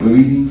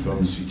reading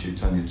from Sri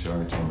Chaitanya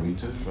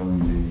Charitamrita from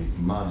the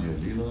Madhya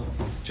Lila,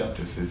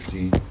 chapter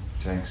 15,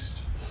 text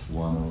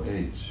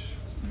 108.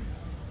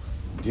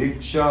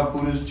 Diksha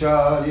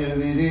Puruscharya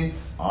Viri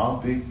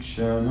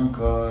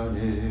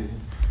Apikshanakare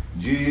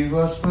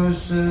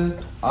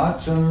Jivasparsa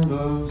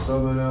Achanda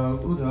Sabara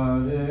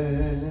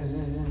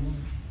Udare.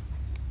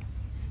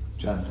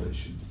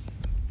 Translation.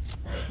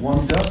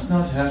 One does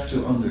not have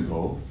to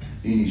undergo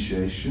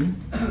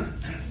initiation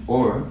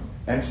or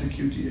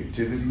execute the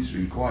activities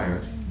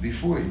required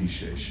before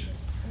initiation.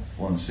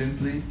 One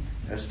simply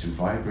has to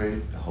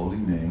vibrate the holy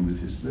name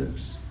with his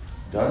lips.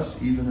 Thus,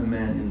 even a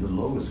man in the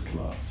lowest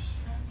class,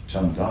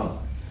 Chandala,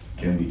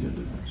 can be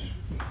delivered.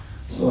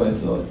 So I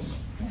thought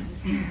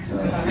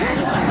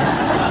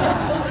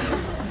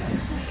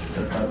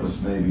that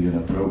was maybe an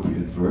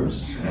appropriate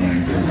verse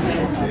on this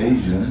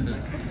occasion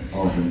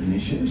of an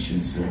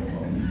initiation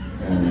ceremony.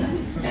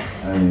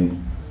 And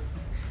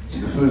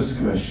the first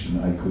question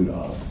I could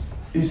ask,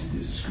 is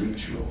this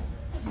scriptural?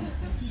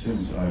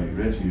 Since I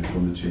read here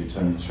from the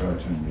Chaitanya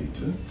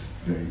Charitamrita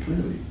very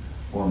clearly,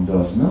 one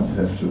does not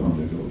have to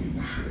undergo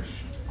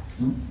initiation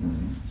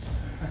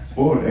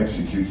or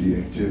execute the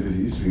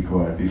activities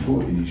required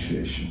before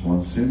initiation.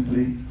 One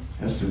simply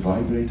has to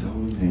vibrate the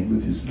holy name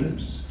with his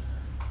lips.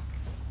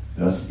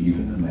 Thus,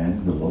 even a man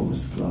in the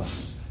lowest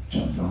class,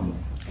 Chandala,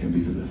 can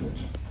be delivered.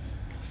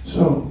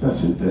 So,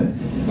 that's it then.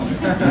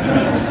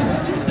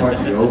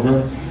 Party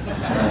over.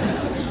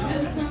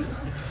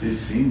 It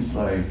seems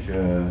like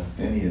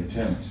any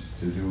attempt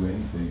to do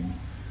anything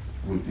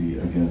would be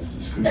against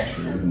the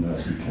scripture, and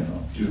that we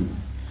cannot do.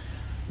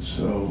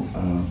 So,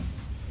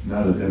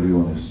 now that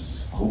everyone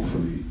is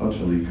hopefully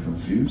utterly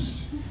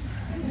confused,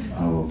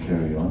 I will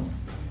carry on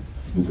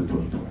with the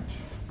purport.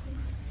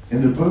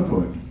 In the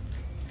purport,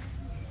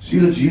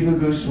 Srila Jiva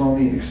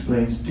Goswami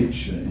explains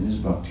Diksha in his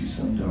Bhakti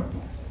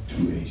Sandarbha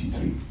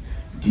 283.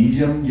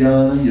 Divyam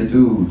jnana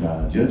yadu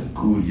rajat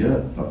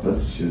kurya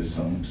papasya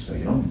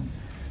samsayam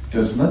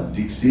tasmat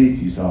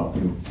dikseti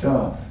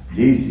saprukta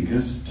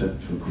desikas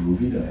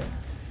tattvakuvidaya.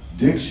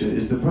 Diksha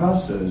is the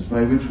process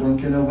by which one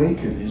can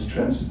awaken his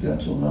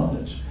transcendental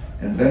knowledge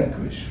and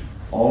vanquish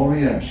all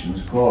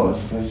reactions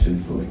caused by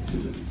sinful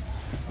activity.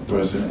 A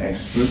person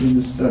expert in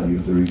the study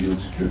of the revealed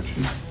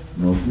scriptures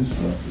knows this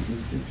process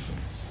as Diksha.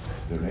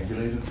 The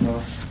regulated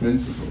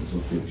principles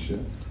of Diksha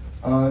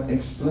are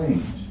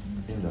explained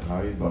in the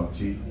Hari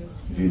Bhakti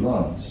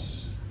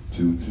Vilas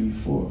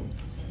 234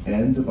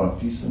 and the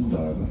Bhakti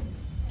Sandarbha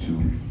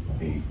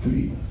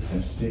 283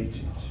 as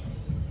stated.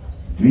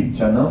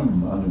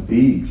 Dvichanam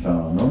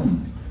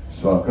anupektanam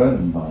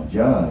swakarma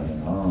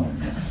jayanam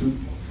sut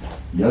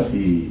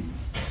yati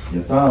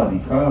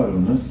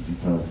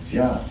yatadikaranastita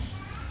syats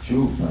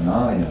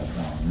chupanaya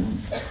dhanam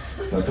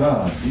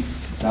tatra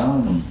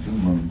diksitanam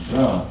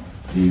tumantra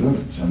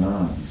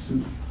devarchanadi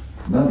sut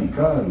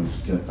nadikarus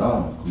jata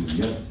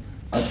kuryat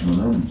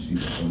atmanam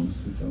sivasam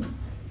sutam.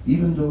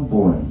 Even though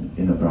born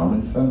in a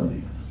Brahmin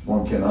family,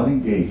 one cannot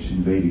engage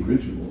in Vedic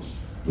rituals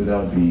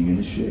without being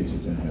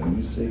initiated and having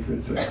a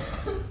sacred thread.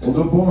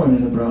 Although born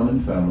in a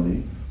Brahmin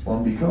family,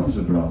 one becomes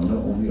a Brahmana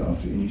only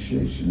after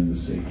initiation in the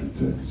sacred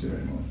thread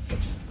ceremony.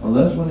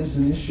 Unless one is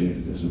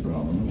initiated as a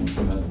Brahmana, one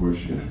cannot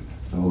worship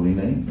the holy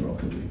name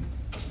properly.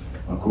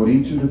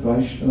 According to the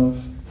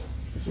Vaishnava,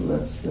 so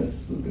let's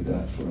look at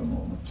that for a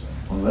moment.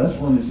 Unless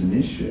one is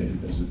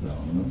initiated as a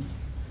Brahmana,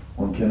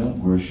 one cannot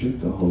worship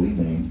the holy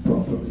name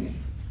properly.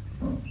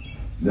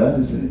 That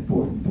is an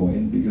important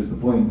point, because the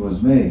point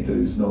was made there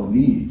is no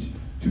need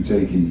to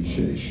take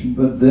initiation,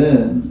 but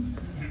then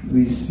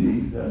we see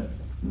that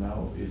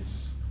now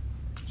it's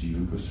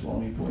Jiva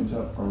Goswami points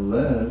out,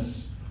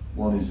 unless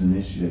one is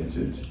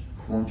initiated,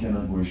 one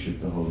cannot worship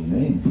the holy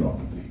name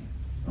properly.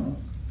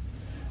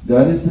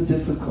 That is the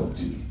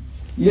difficulty.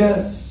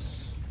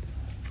 Yes,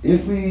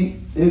 if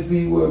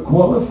we were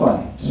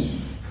qualified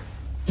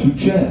to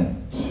chant,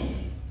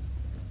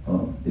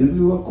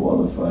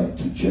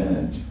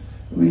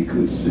 we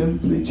could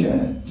simply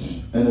chant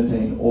and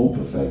attain all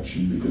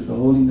perfection, because the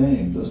holy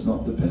name does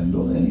not depend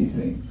on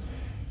anything.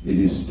 It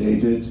is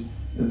stated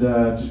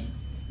that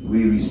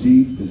we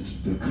receive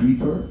the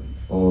creeper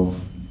or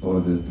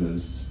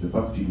the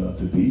bhakti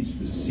lata beads,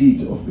 the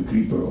seed of the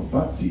creeper of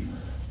bhakti,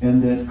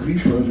 and that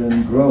creeper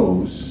then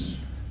grows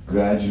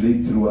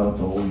gradually throughout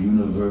the whole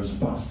universe,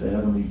 past the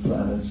heavenly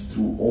planets,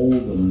 through all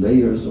the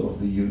layers of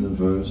the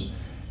universe,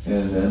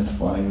 and then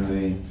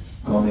finally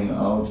coming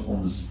out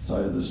on the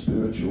side of the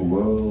spiritual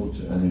world,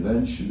 and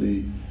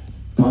eventually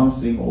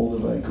passing all the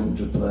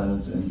Vaikuntha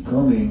planets and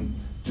coming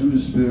to the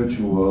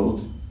spiritual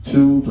world,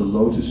 to the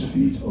lotus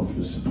feet of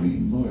the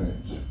Supreme Lord.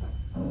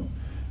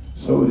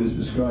 So it is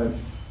described,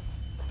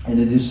 and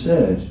it is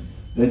said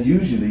that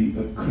usually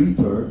a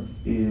creeper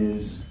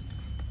is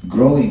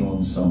growing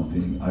on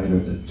something, either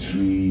a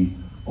tree,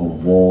 a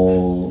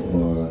wall,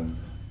 or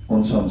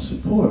on some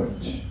support.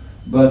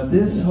 But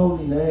this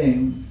holy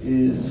name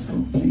is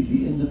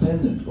completely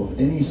independent of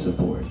any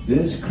support.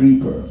 This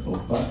creeper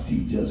of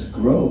bhakti just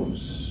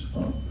grows.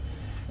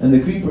 And the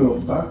creeper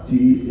of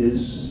bhakti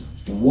is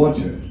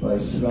watered by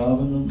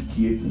Sravanam,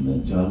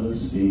 Kirtana, Jala,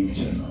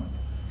 Sechana,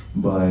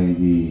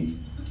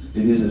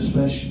 it is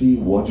especially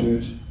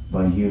watered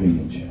by hearing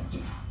and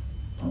chanting.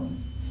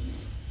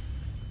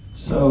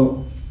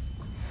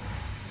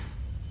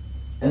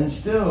 And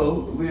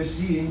still we're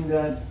seeing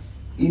that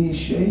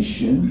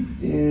initiation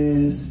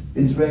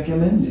is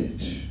recommended.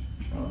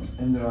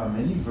 And there are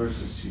many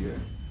verses here,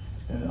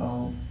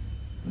 and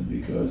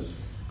because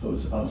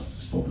those asked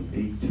to stop at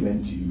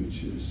 8:20,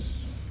 which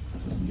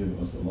doesn't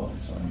give us a lot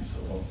of time,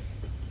 so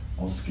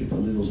I'll skip a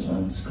little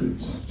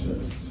Sanskrit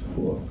just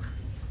for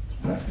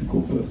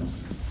practical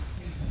purposes.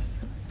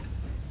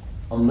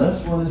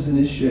 Unless one is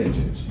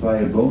initiated by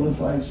a bona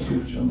fide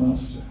spiritual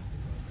master,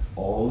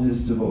 all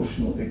his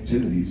devotional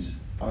activities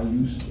are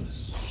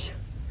useless.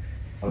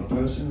 A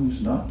person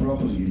who's not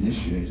properly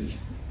initiated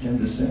can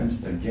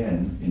descend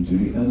again into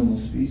the animal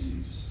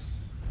species.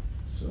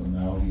 So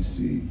now we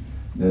see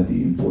that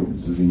the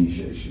importance of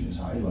initiation is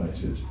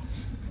highlighted.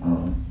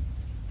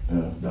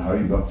 The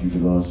Hari Bhakti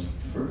Vilas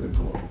further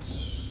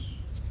quotes,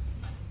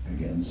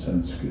 again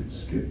Sanskrit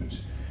skipped,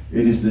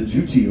 "It is the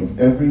duty of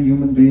every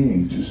human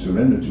being to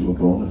surrender to a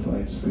bona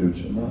fide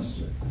spiritual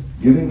master,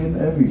 giving him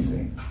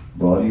everything,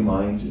 body,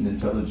 mind, and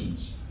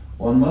intelligence.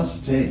 One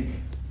must take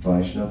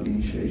Vaishnava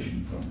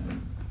initiation from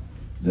him."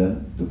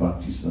 Then the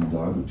Bhakti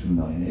Sandarbha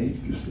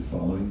 298 gives the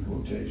following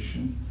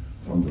quotation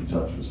from the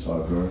Tattva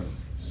Sagar,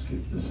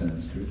 skip the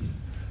Sanskrit.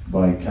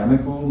 "By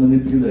chemical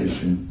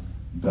manipulation,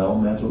 bell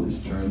metal is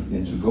turned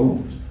into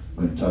gold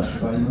when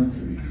touched by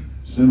mercury.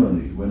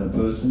 Similarly, when a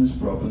person is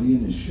properly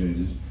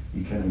initiated,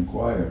 he can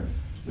acquire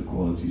the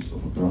qualities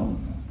of a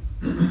Brahmana."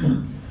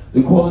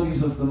 The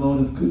qualities of the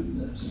mode of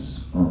goodness.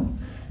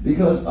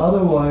 Because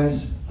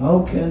otherwise,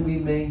 how can we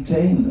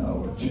maintain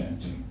our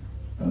chanting?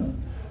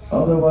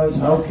 Otherwise,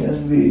 how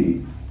can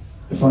we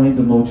find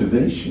the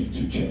motivation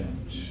to chant?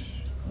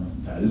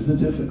 That is the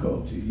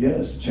difficulty.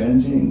 Yes,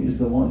 chanting is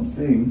the one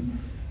thing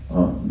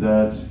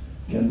that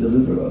can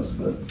deliver us,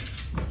 but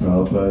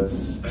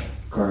Prabhupada's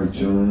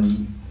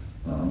cartoon,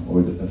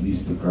 or at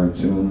least the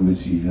cartoon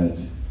which he had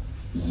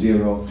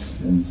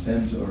Xeroxed and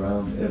sent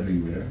around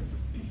everywhere,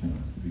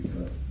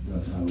 because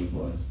that's how it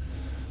was,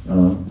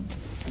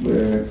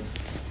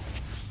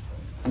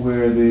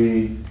 where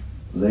the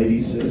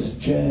lady says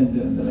chant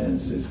and the man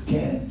says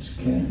can't,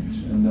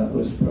 and that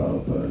was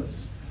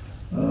Prabhupada's.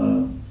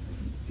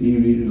 He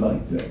really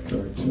liked that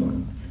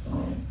cartoon.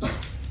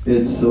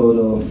 It sort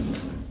of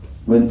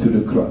went to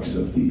the crux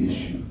of the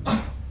issue.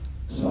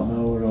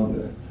 Somehow or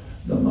other,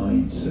 the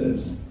mind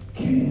says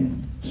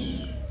can't,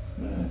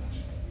 right?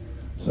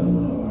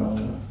 Somehow or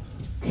other,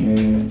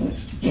 can't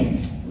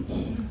chant.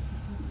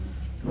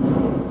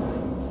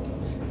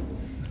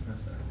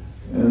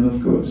 And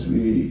of course,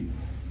 we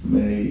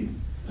may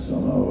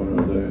somehow or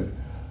other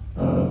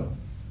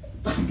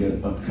get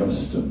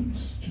accustomed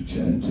to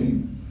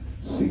chanting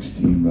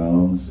 16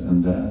 rounds,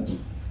 and that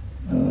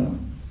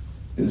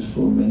is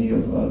for many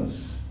of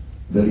us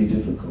very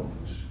difficult.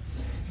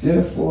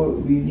 Therefore,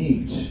 we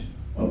need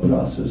a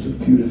process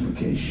of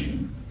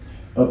purification,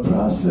 a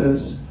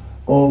process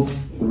of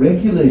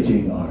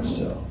regulating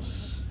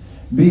ourselves,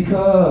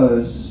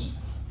 because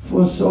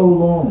for so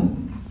long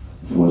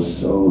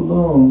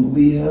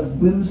we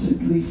have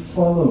whimsically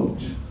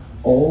followed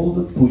all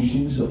the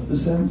pushings of the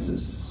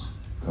senses.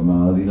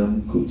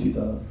 Kamalinam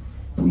kutita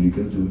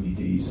pulika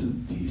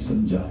dunisam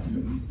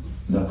jatmani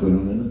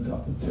nakarunana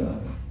tapataya.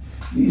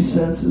 These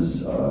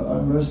senses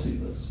are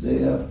merciless. They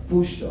have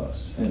pushed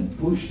us and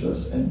pushed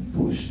us and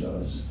pushed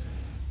us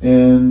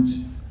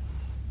and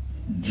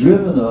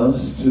driven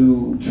us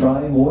to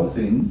try more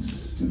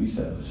things to be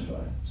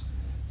satisfied,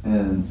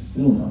 and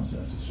still not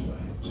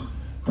satisfied,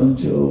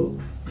 until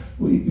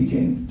we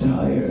became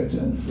tired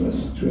and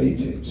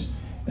frustrated,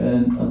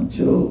 and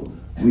until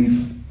we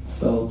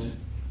felt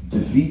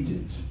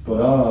defeated.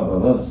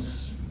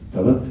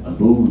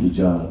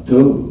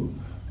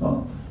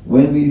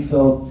 When we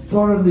felt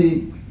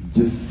thoroughly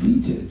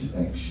defeated,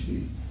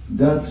 actually,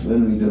 that's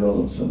when we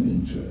developed some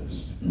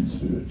interest in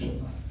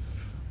spiritual life.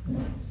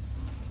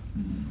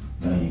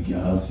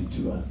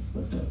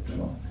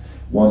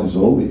 One is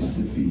always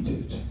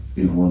defeated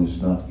if one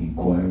is not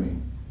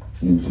inquiring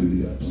into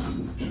the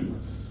absolute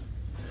truth.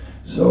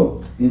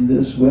 So, in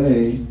this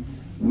way,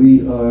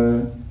 we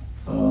are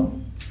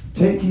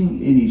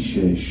taking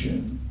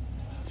initiation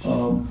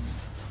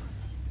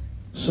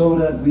so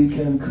that we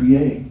can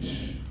create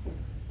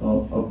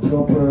a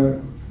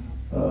proper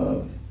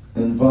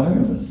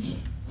environment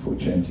for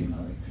chanting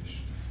Hare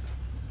Krishna,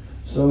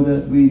 so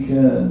that we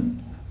can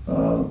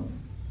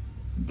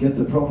get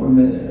the proper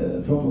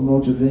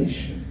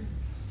motivation.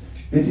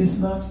 It is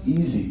not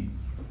easy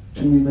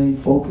to remain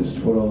focused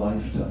for a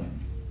lifetime.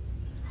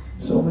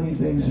 So many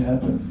things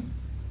happen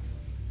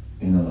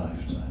in a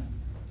lifetime.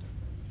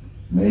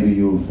 Maybe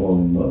you'll fall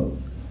in love,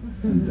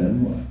 and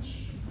then what?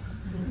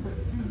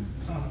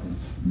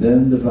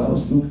 Then the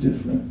vows look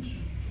different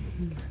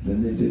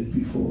than they did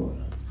before.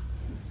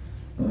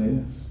 Oh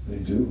yes, they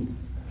do.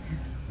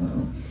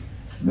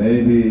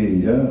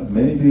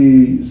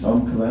 Maybe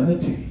some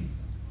calamity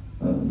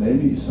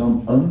maybe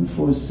some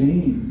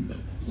unforeseen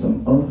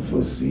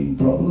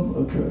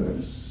problem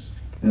occurs,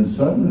 and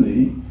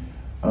suddenly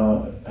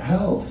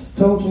health,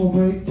 total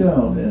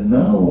breakdown, and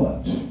now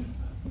what?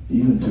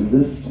 Even to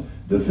lift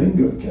the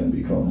finger can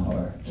become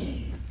hard.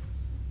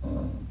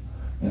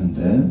 And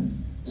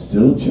then,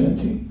 still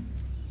chanting.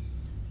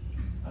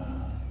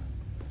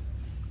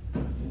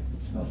 But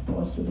it's not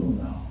possible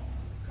now.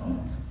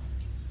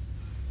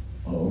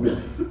 Oh,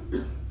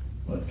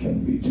 what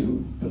can we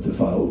do? But the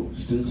vow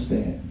still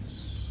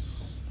stands.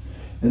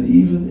 And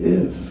even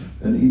if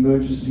an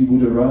emergency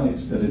would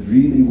arise that it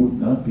really would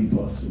not be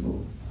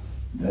possible,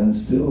 then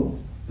still,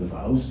 the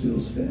vow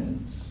still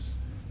stands.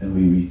 And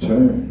we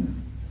return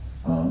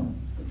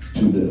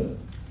to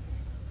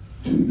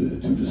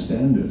the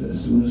standard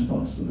as soon as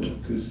possible,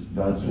 because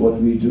that's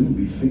what we do.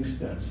 We fix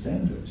that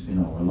standard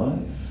in our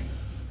life.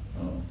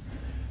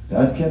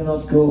 That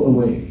cannot go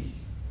away.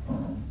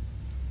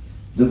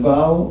 The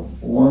vow,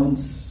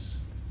 once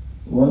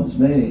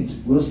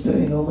made, will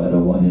stay no matter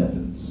what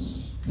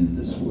happens in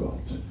this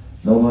world.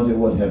 No matter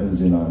what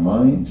happens in our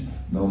mind,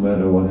 no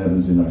matter what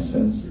happens in our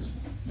senses,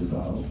 the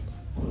vow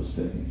will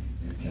stay.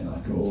 It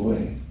cannot go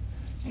away.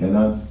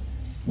 Cannot,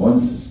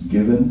 once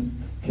given,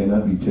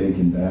 cannot be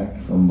taken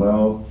back from.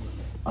 Well,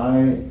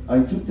 I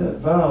took that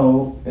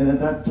vow, and at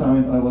that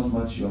time I was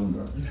much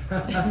younger.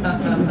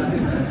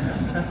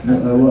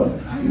 No, I was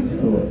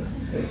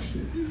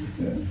actually.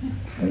 Yeah.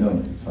 I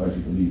know it's hard to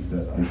believe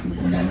that I could be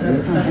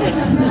younger.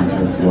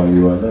 That's why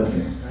you are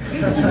laughing.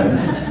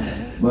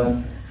 But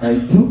I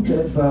took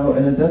that vow,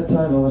 and at that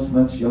time I was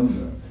much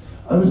younger.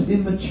 I was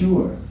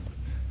immature.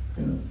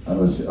 I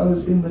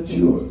was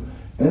immature,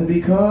 and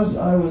because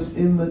I was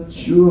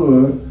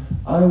immature,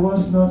 I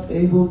was not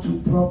able to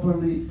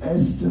properly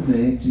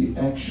estimate the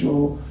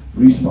actual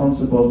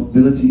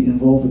responsibility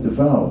involved with the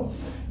vow.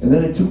 And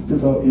then I took the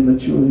vow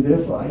immaturely,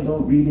 therefore I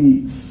don't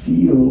really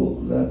feel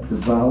that the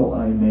vow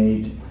I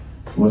made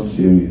was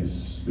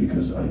serious,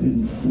 because I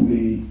didn't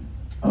fully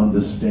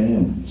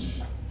understand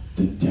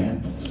the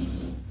depth,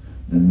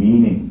 the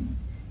meaning,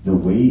 the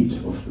weight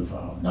of the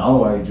vow.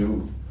 Now I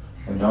do.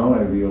 And now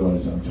I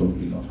realize I'm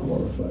totally not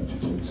qualified to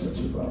take such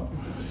a vow.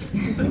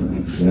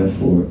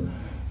 Therefore,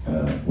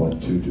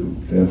 what to do?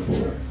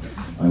 Therefore,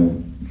 I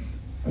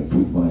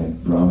put my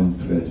Brahmin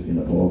thread in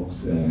a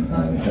box, and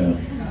I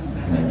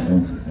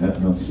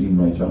have not seen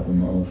my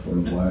Japamala for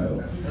a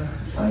while.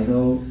 I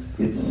know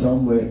it's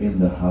somewhere in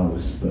the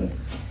house, but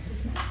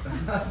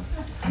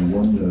I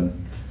wonder,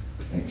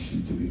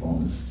 actually, to be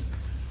honest,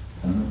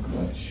 I'm not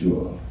quite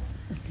sure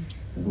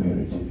where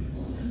it is.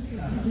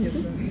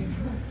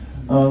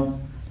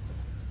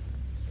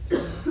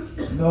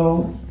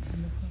 No,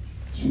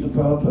 Srila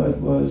Prabhupada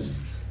was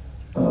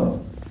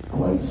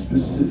quite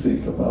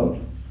specific about,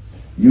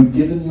 you've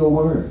given your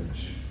word,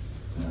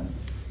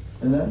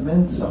 and that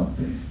meant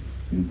something.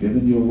 You've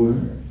given your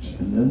word,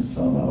 and then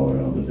somehow or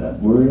other that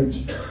word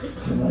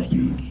cannot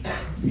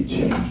be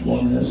changed.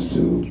 One has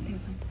to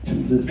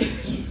live it.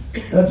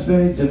 That's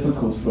very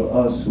difficult for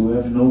us who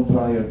have no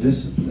prior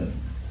discipline,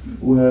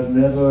 who have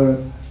never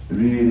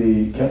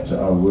really kept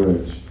our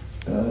word.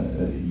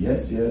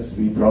 Yes,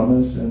 we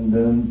promise, and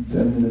then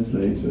 10 minutes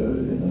later,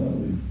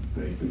 we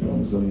break the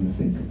promise, don't even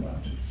think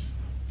about it.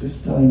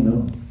 This time,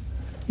 no.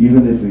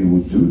 Even if we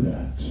would do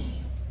that,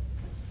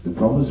 the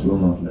promise will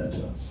not let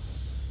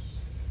us.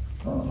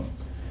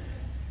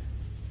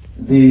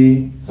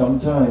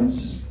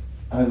 Sometimes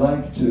I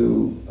like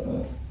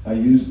to, I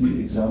use the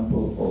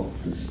example of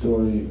the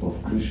story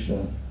of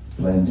Krishna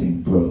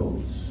planting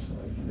pearls,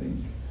 I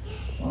think.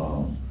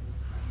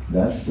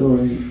 That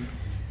story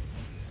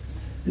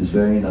is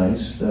very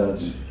nice,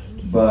 that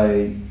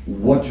by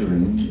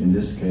watering, in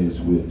this case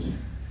with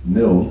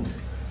milk,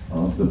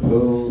 the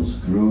pearls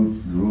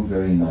grew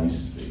very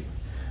nicely.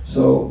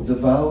 So the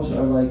vows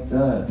are like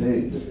that.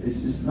 It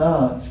is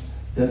not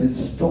that it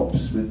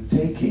stops with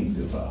taking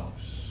the vows.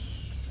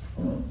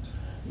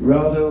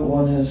 Rather,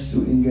 one has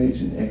to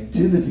engage in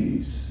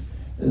activities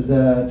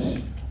that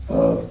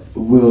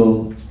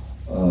will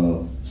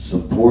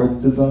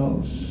support the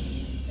vows,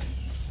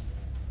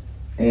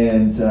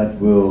 and that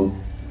will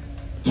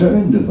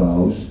turn the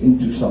vows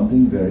into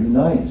something very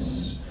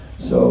nice.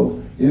 So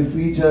if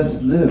we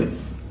just live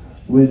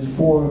with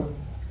 4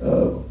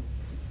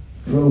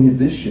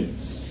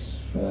 prohibitions,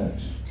 right,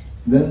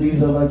 then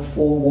these are like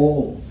 4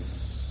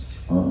 walls,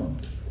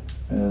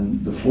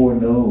 and the 4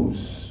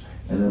 no's,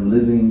 and I'm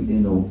living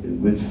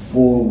with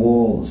 4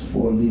 walls,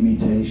 4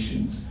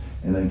 limitations,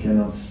 and I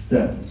cannot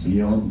step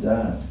beyond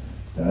that.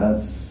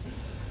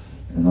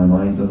 And my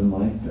mind doesn't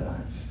like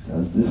that.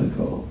 That's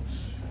difficult.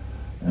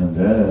 And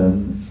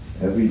then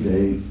every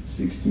day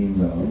 16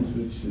 rounds,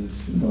 which is,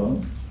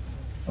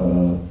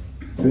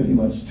 pretty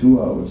much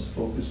 2 hours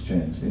focused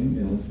chanting,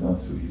 and it's not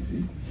so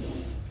easy.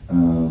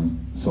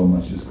 So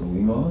much is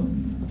going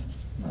on.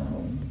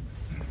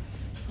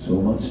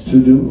 So much to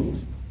do.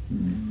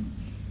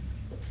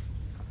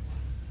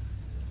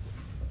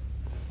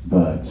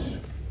 But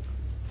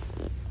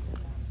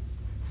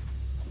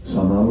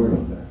somehow or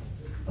other,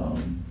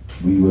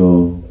 we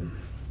will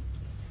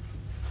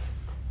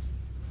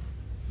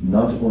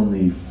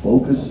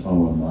focus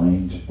our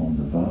mind on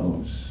the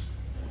vows.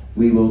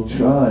 We will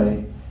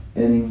try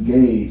and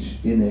engage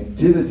in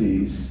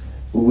activities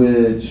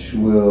which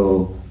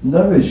will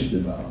nourish the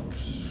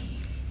vows.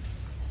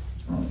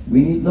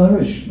 We need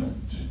nourishment.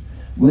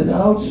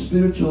 Without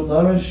spiritual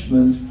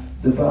nourishment,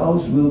 the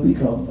vows will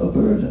become a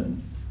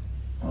burden.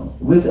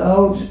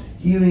 Without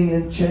hearing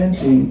and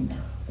chanting,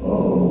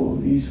 oh,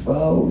 these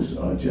vows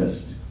are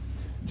just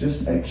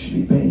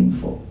actually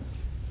painful.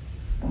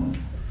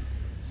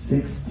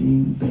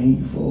 16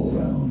 painful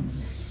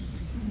rounds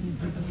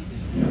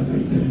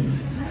every day.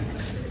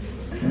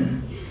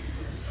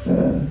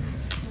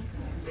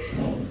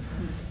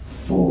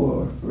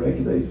 4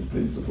 regulative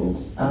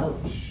principles.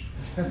 Ouch.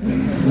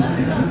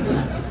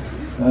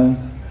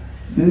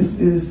 This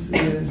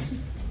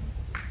is.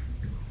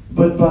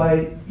 But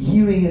by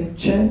hearing and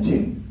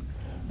chanting,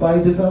 by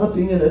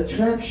developing an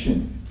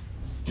attraction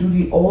to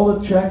the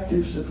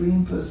all-attractive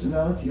Supreme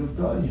Personality of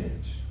Godhead,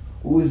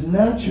 who is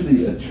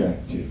naturally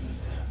attractive,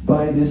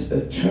 by this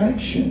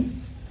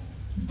attraction,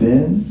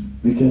 then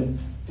we get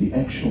the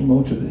actual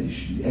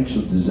motivation, the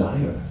actual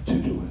desire to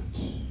do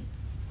it.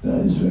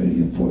 That is very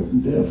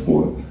important.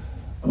 Therefore,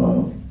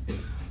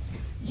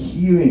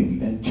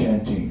 hearing and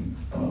chanting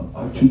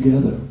are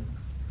together.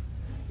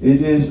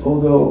 It is,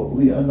 although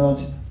we are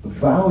not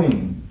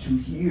vowing to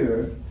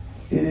hear,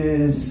 it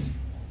is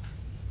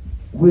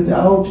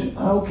without,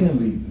 how can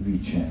we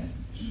chant?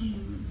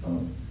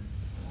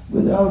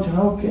 Without,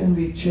 how can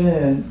we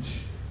chant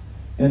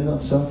and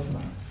not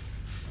suffer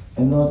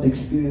and not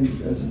experience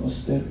it as an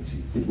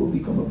austerity? It will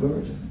become a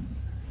burden.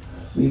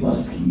 We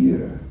must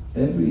hear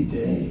every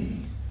day,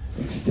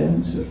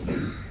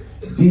 extensively,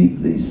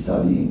 deeply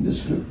studying the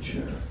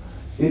scripture.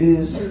 It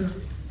is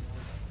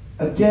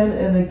again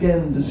and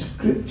again the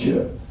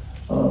scripture,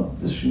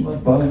 the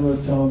Srimad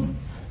Bhagavatam,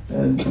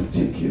 and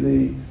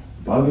particularly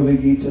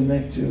Bhagavad Gita,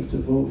 Nectar of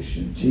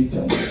Devotion,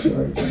 Chaitanya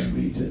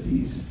Charitamrita,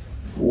 these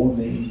 4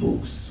 main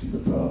books, the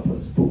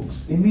Prabhupada's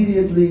books,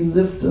 immediately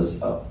lift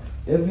us up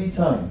every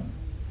time.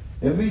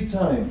 Every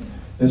time,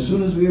 as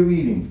soon as we're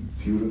reading,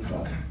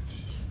 purified,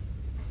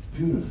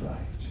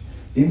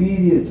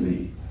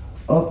 immediately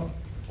up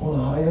on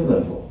a higher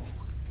level,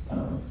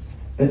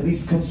 at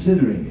least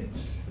considering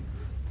it,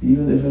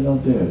 even if we're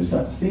not there, we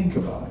start to think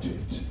about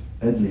it,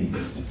 at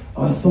least.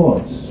 Our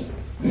thoughts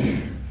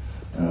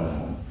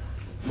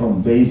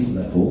from base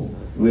level,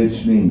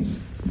 which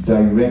means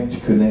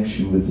direct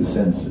connection with the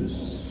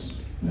senses,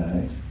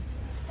 right?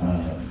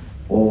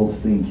 All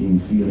thinking,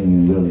 feeling,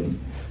 and willing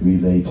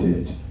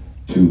related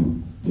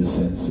to the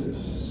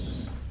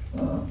senses.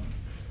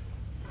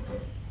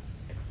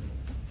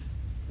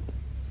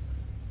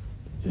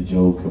 The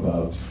joke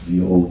about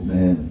the old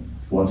man,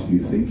 what are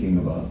you thinking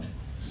about?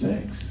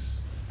 Sex.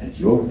 At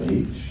your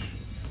age?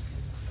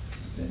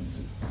 Then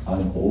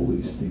I'm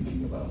always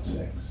thinking about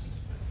sex.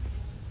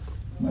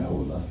 My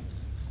whole life.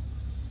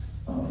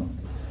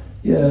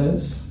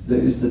 Yes, there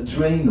is the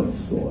train of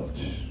thought.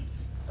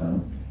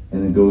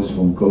 And it goes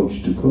from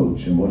coach to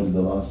coach. And what is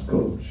the last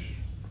coach?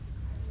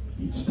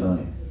 Each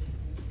time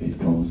it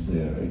comes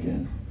there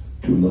again.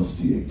 To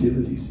lusty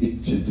activities.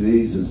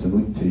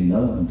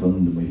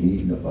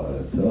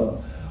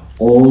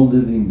 All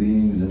living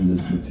beings in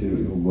this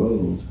material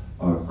world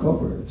are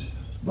covered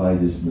by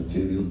this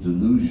material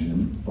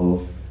delusion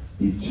of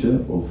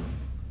itcha, of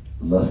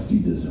lusty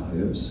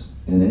desires,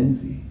 and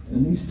envy.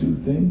 And these 2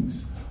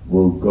 things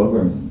will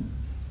govern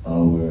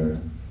our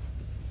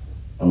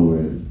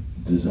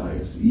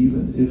desires,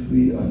 even if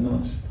we are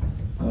not,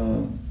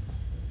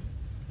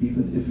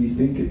 even if we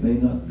think it may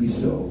not be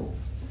so,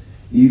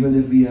 even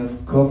if we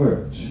have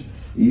covered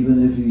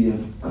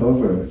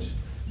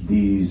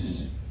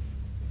these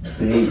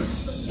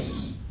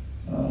base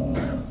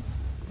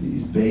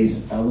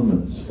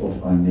elements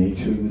of our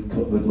nature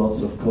with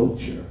lots of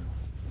culture,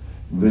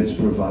 which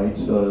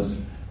provides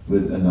us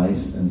with a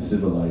nice and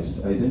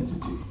civilized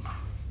identity.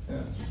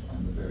 Yes,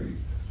 I'm a very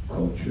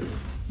cultured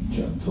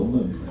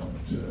gentleman,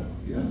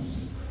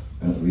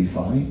 and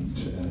refined,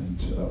 and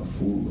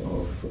full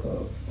of,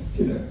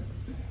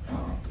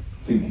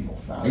 thinking of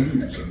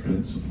values and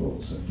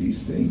principles, and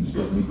these things,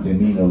 they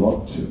mean a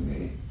lot to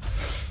me.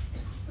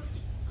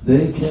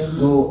 They can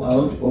go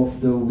out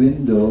of the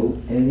window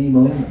any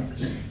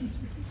moment.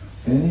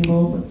 Any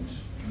moment.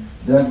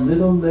 That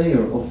little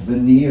layer of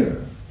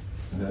veneer,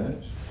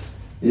 right?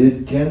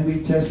 It can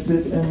be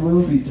tested and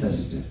will be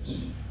tested.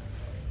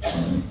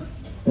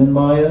 And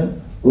Maya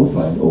will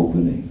find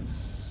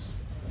openings,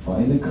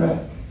 find a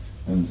crack,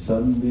 and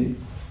suddenly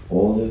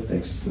all that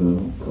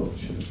external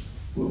culture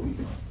will be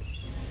gone.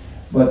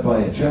 But by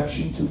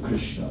attraction to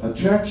Krishna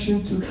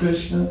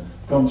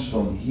comes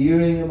from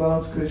hearing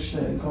about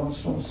Krishna and comes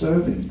from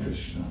serving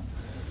Krishna.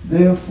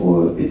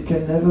 Therefore, it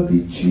can never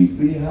be cheap.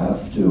 We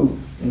have to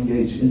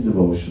engage in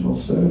devotional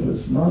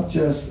service, not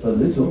just a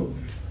little,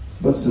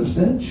 but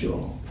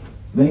substantial.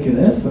 Make an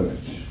effort,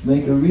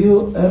 make a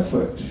real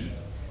effort.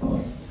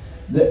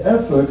 The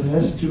effort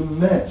has to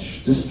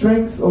match, the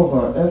strength of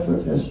our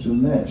effort has to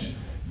match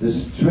the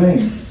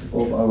strength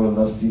of our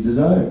lusty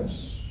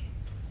desires.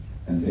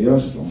 And they are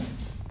strong.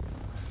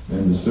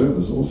 And the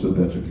service also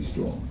better be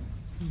strong.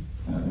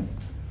 Right?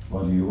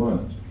 What do you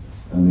want?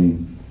 I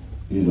mean,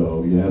 you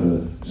know, you have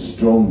a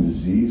strong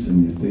disease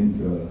and you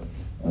think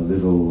a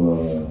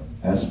little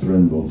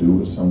aspirin will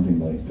do or something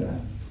like that.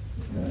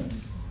 Right?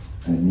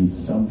 I need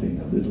something,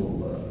 a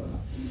little,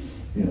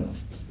 you know,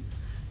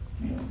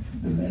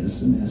 the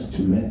medicine has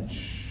to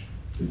match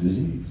the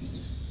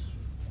disease.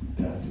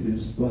 That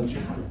is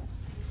logical.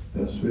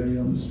 That's very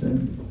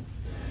understandable.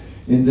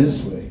 In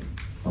this way,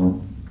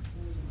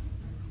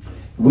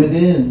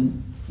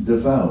 within the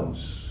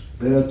vows,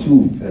 there are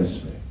two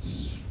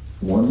aspects.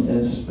 One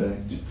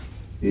aspect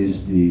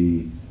is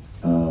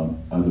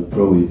are the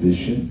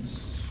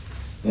prohibitions,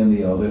 and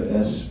the other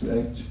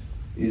aspect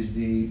is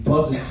the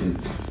positive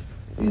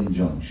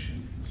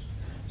injunctions.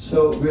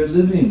 So we're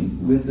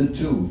living with the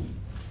two.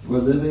 We're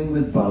living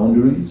with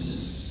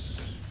boundaries,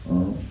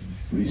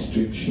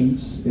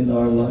 restrictions in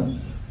our life,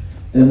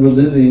 and we're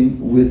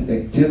living with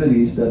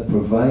activities that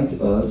provide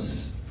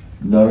us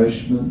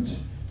nourishment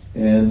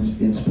and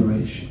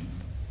inspiration.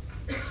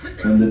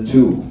 And the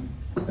two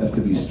have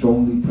to be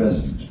strongly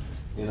present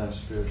in our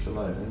spiritual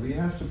life, and we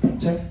have to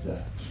protect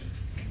that.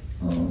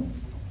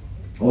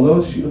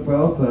 Although Srila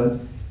Prabhupada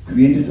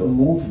created a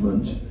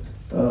movement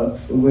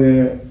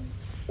where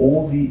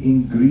all the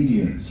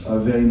ingredients are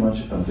very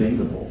much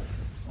available.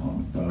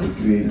 Prabhupada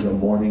created a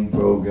morning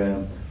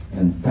program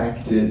and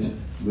packed it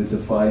with the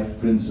 5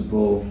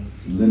 principal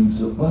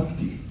limbs of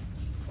bhakti.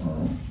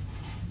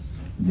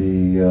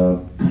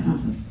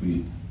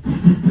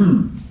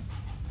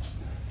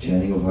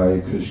 Chanting of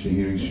Hare Krishna,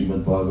 hearing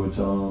Srimad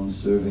Bhagavatam,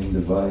 serving the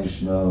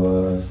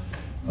Vaishnavas,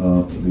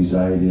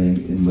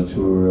 residing in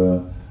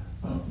Mathura,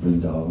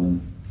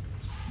 Vrindavan,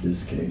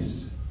 this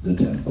case, the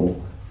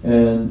temple,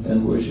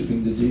 and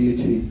worshipping the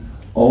deity.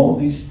 All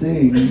these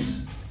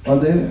things are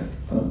there.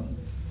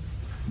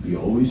 We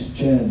always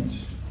chant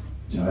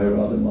Jai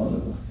Radha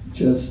Madhava,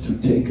 just to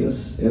take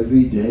us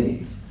every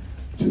day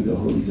to the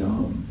Holy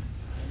Dham.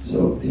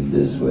 So in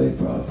this way,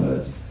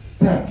 Prabhupada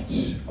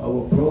packed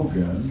our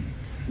program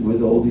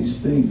with all these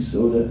things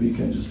so that we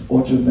can just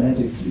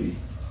automatically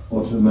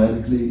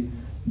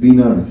be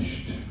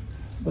nourished.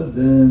 But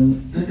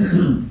then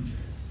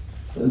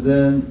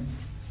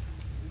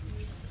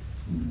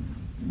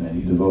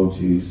many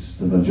devotees,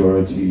 the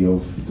majority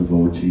of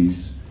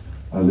devotees,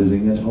 are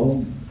living at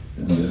home.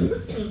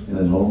 And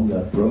at home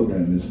that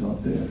program is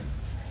not there.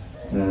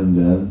 And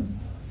then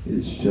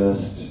it's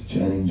just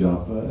chanting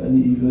japa, and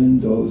even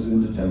those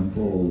in the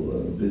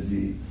temple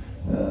busy.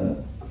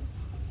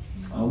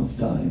 How much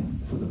time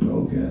for the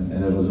program?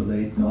 And it was a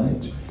late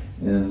night.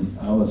 And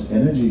how much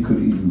energy could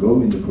even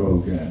go in the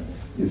program?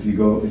 If you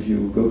go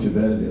to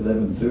bed at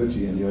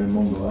 11:30 and you're in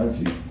Mongol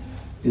Arti,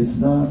 it's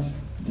not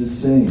the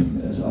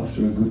same as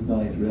after a good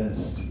night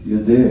rest.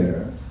 You're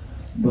there,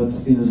 but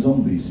in a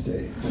zombie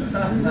state.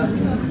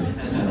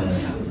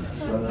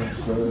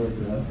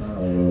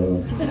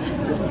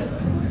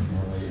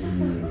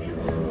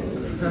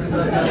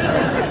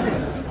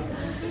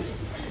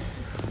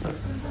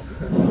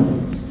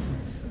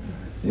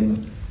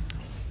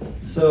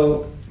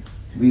 So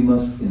we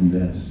must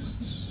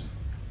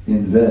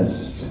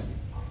invest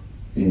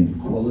in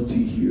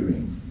quality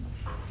hearing,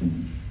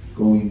 in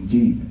going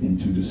deep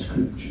into the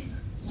scripture,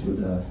 so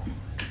that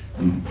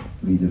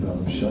we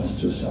develop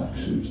Shastra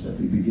Sakshus, that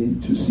we begin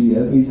to see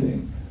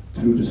everything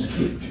through the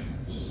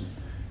scriptures,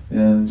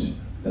 and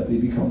that we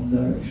become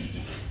nourished.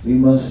 We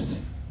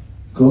must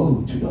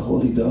go to the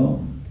Holy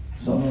Dham,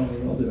 somehow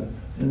or other,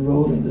 and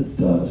roll in the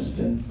dust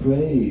and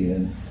pray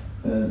and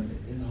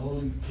in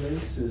holy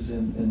places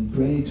and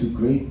pray to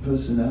great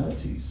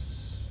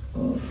personalities.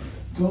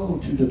 Go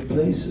to the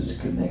places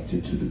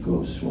connected to the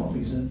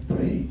Goswamis and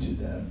pray to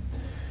them.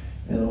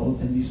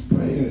 And these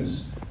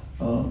prayers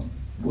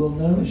will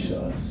nourish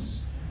us.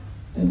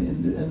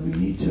 And we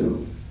need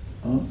to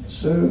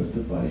serve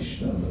the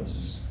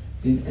Vaishnavas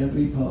in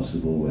every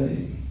possible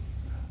way.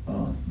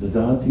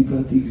 Dadati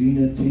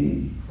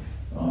pratigrinati.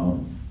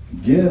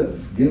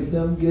 Give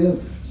them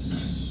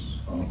gifts.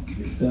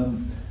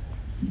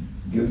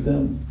 Give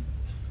them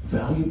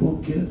valuable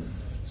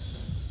gifts.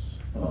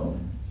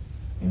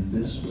 In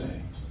this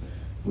way,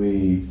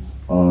 we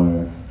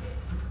are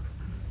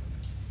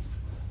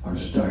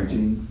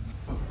starting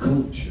a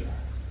culture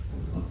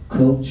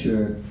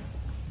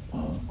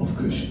of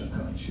Krishna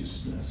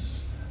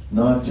consciousness,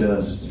 not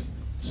just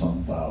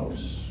some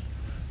vows,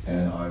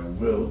 and I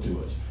will do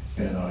it,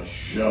 and I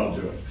shall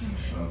do it,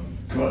 I'm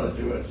gonna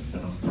do it,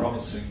 and I'm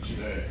promising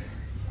today.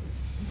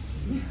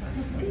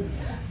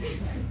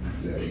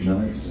 Very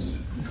nice.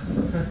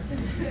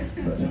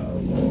 But how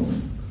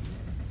long?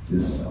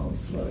 This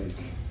sounds like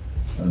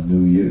a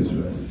New Year's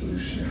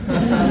resolution.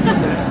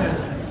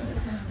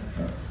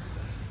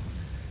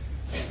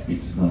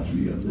 It's not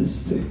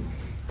realistic.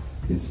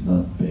 It's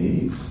not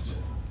based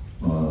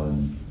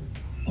on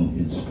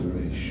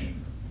inspiration.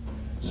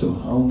 So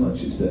how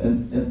much is that?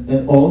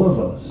 And all of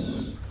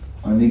us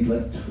are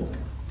neglectful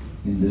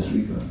in this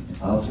regard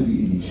after the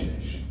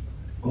initiation.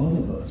 All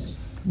of us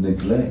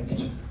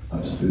neglect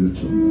our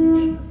spiritual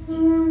nourishment.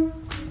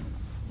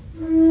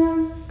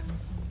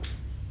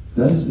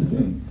 That is the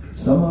thing.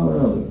 Somehow or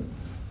other.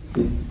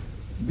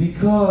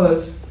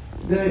 Because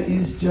there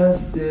is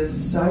just this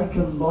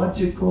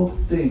psychological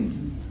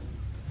thing.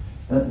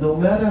 No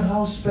matter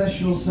how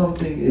special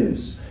something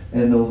is,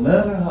 and no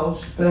matter how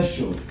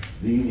special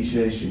the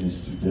initiation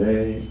is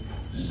today,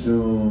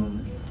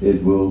 soon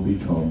it will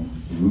become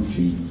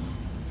routine.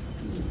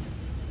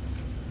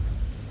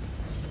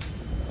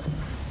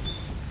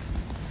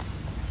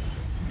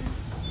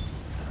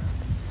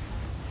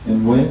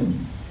 And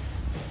when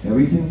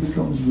everything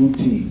becomes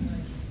routine,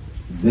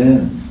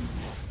 then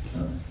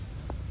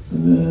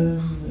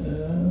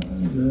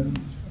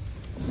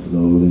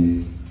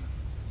slowly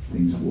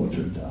things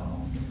water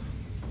down.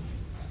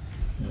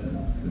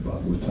 The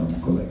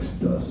Bhagavatam collects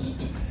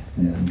dust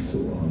and so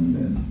on,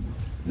 and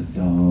the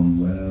Dham,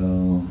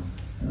 well,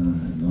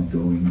 not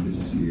going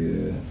this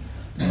year,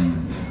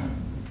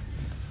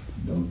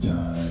 no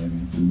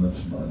time, too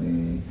much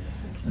money,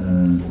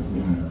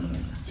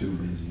 too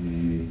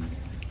busy.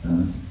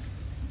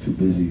 Too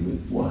busy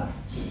with what?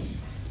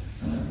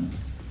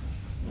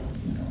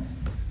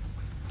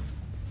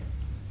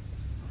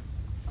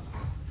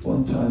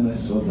 One time I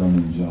saw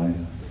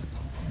Dhananjaya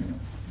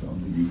from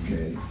the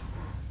UK.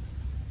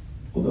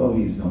 Although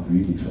he's not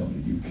really from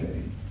the UK,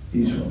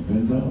 he's from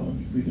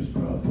Vrindavan, because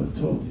Prabhupada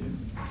told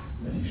him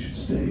that he should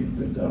stay in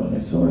Vrindavan. I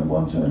saw him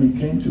one time, he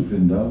came to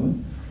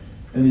Vrindavan,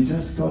 and he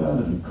just got out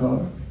of the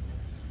car,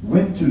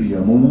 went to the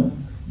Yamuna,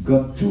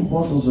 got 2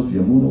 bottles of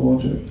Yamuna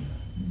water,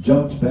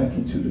 jumped back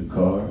into the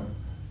car,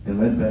 and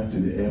went back to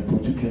the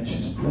airport to catch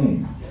his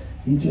plane.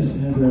 He just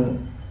had a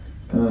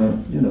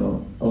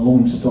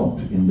long stop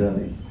in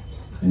Delhi,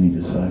 and he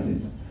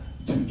decided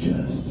to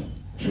just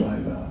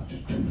drive out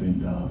to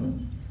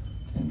Vrindavan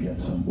and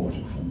get some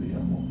water from the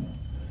Yamuna.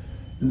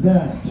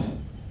 That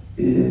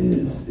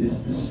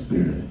is the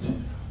spirit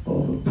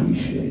of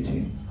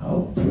appreciating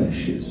how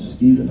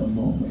precious even a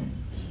moment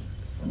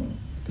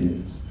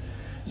is.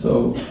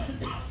 So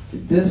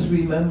this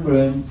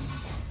remembrance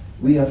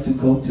we have to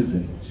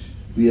cultivate,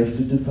 we have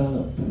to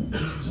develop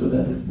so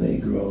that it may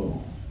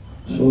grow.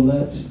 So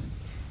let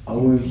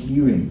our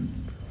hearing,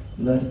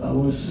 let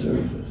our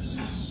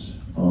service,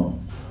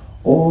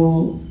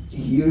 all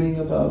hearing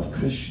about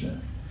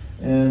Krishna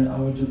and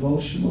our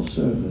devotional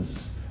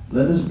service,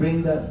 let us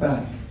bring that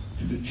back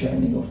to the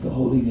chanting of the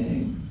holy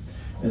name,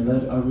 and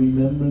let our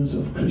remembrance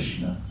of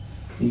Krishna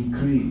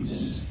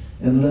increase,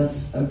 and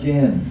let's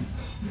again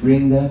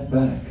bring that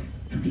back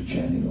to the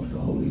chanting of the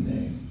holy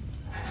name,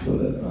 so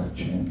that our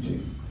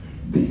chanting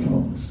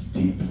becomes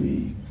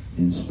deeply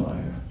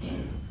inspired.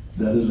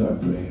 That is our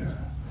prayer.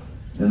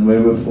 And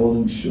where we're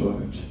falling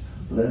short,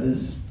 let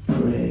us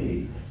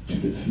pray to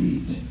the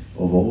feet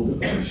of all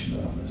the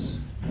Vaishnavas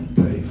and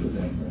pray for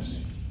their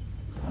mercy.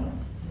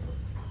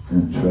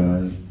 And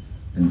try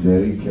and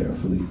very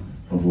carefully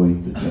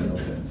avoid the 10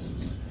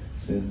 offenses.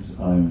 Since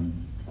I'm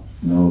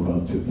now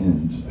about to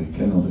end, I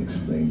cannot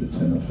explain the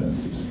 10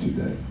 offenses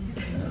today.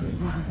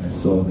 I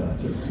saw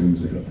that as soon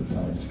as I got the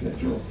time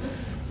schedule.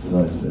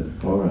 So I said,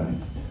 all right.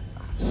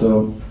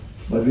 So,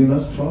 but we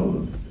must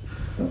follow,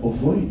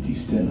 avoid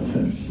these 10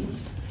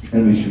 offenses.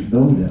 And we should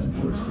know them,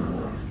 first of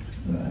all.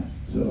 Right?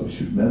 So we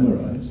should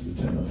memorize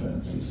the 10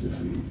 offenses. If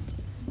we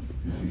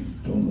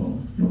don't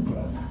know, no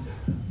problem.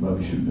 But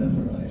we should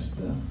memorize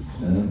them.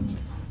 And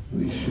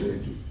we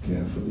should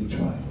carefully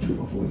try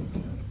to avoid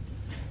them,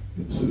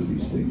 so that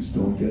these things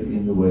don't get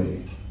in the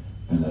way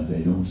and that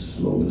they don't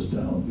slow us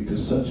down.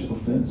 Because such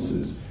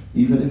offenses,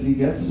 even if you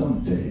get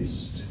some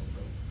taste,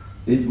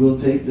 it will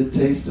take the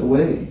taste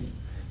away.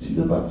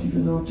 Srila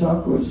Bhaktivinoda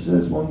Thakur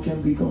says one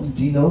can become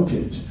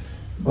denoted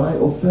by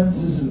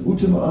offenses, and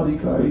Uttama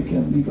Adhikari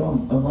can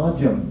become a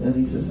madhyam, and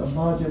he says a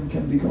madhyam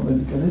can become a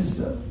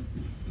kanista.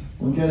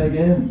 One can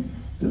again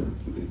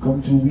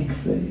come to weak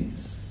faith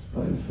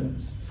by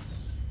offenses.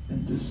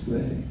 In this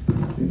way,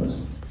 we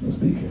must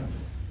be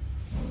careful.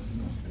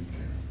 We must be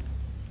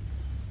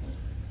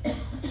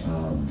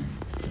careful.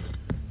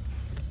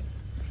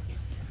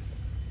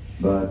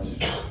 But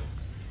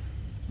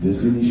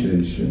this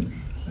initiation,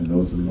 and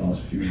those are the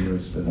last few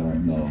words that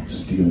I'm now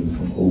stealing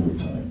from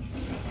overtime.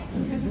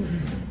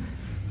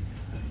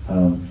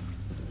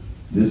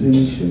 This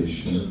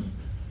initiation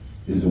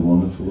is a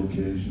wonderful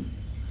occasion.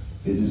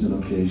 It is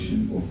an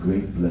occasion of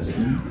great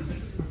blessing.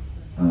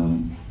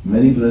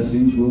 Many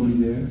blessings will be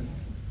there.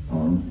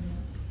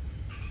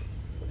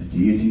 The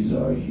deities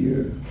are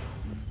here.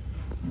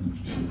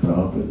 Srila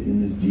Prabhupada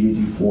in his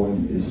deity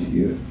form is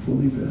here,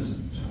 fully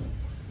present.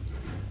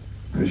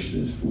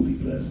 Krishna is fully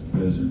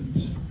present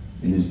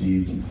in his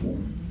deity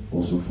form,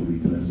 also fully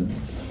present.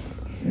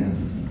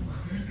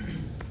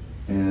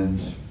 And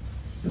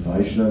the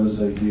Vaishnavas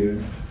are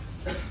here,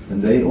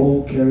 and they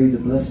all carry the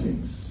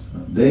blessings.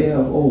 They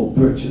have all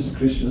purchased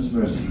Krishna's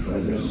mercy by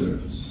their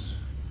service.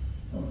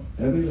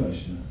 Every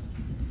Vaishnava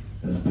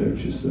has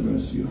purchased the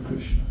mercy of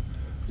Krishna.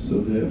 So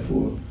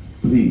therefore,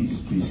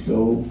 please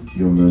bestow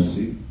your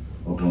mercy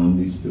upon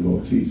these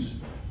devotees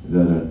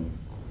that are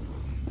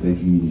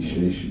taking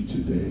initiation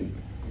today.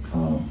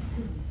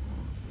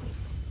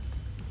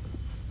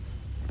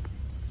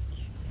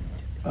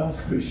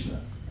 ask Krishna,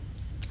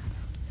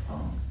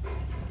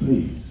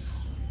 please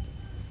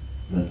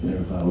let their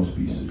vows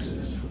be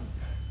successful.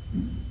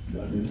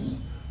 That is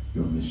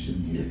your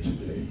mission here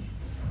today.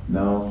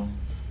 Now,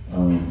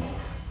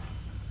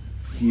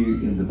 here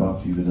in the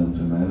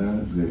Bhaktivedanta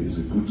Manor, there is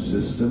a good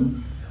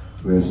system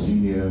where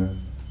senior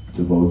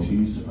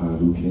devotees are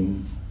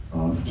looking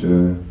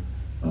after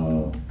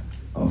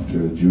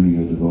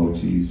junior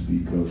devotees,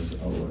 because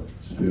our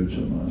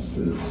spiritual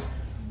masters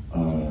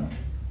are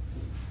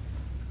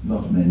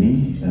not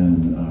many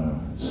and are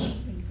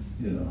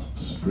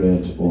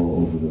spread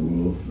all over the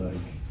world like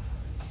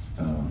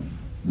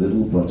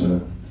little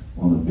butter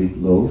on a big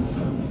loaf.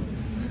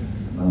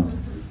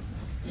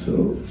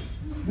 So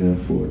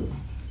therefore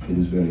it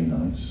is very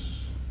nice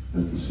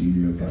that the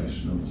senior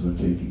Vaishnavas are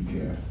taking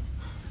care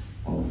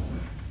of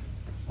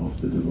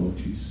the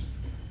devotees.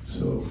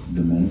 So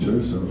the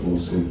mentors are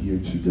also here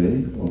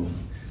today of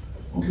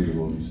the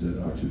devotees that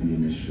are to be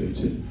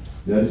initiated.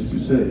 That is to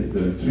say,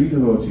 there are 3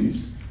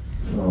 devotees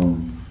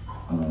from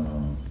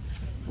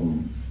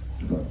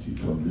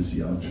this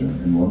yatra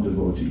and 1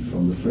 devotee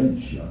from the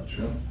French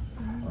yatra.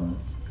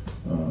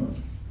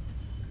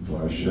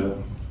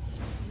 Varsha,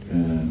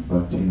 and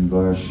Bhaktin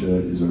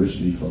Varsha is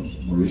originally from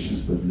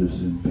Mauritius but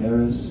lives in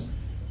Paris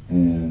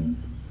and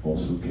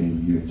also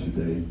came here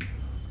today.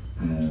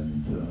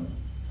 And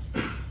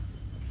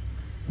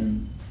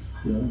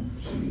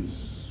she's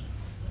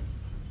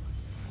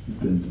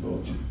been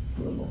devoted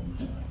for a long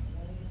time.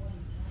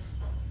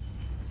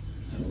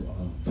 So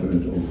I'll turn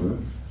it over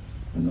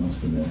and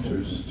ask the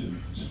mentors to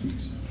speak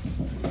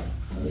something.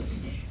 Hare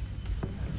Krishna.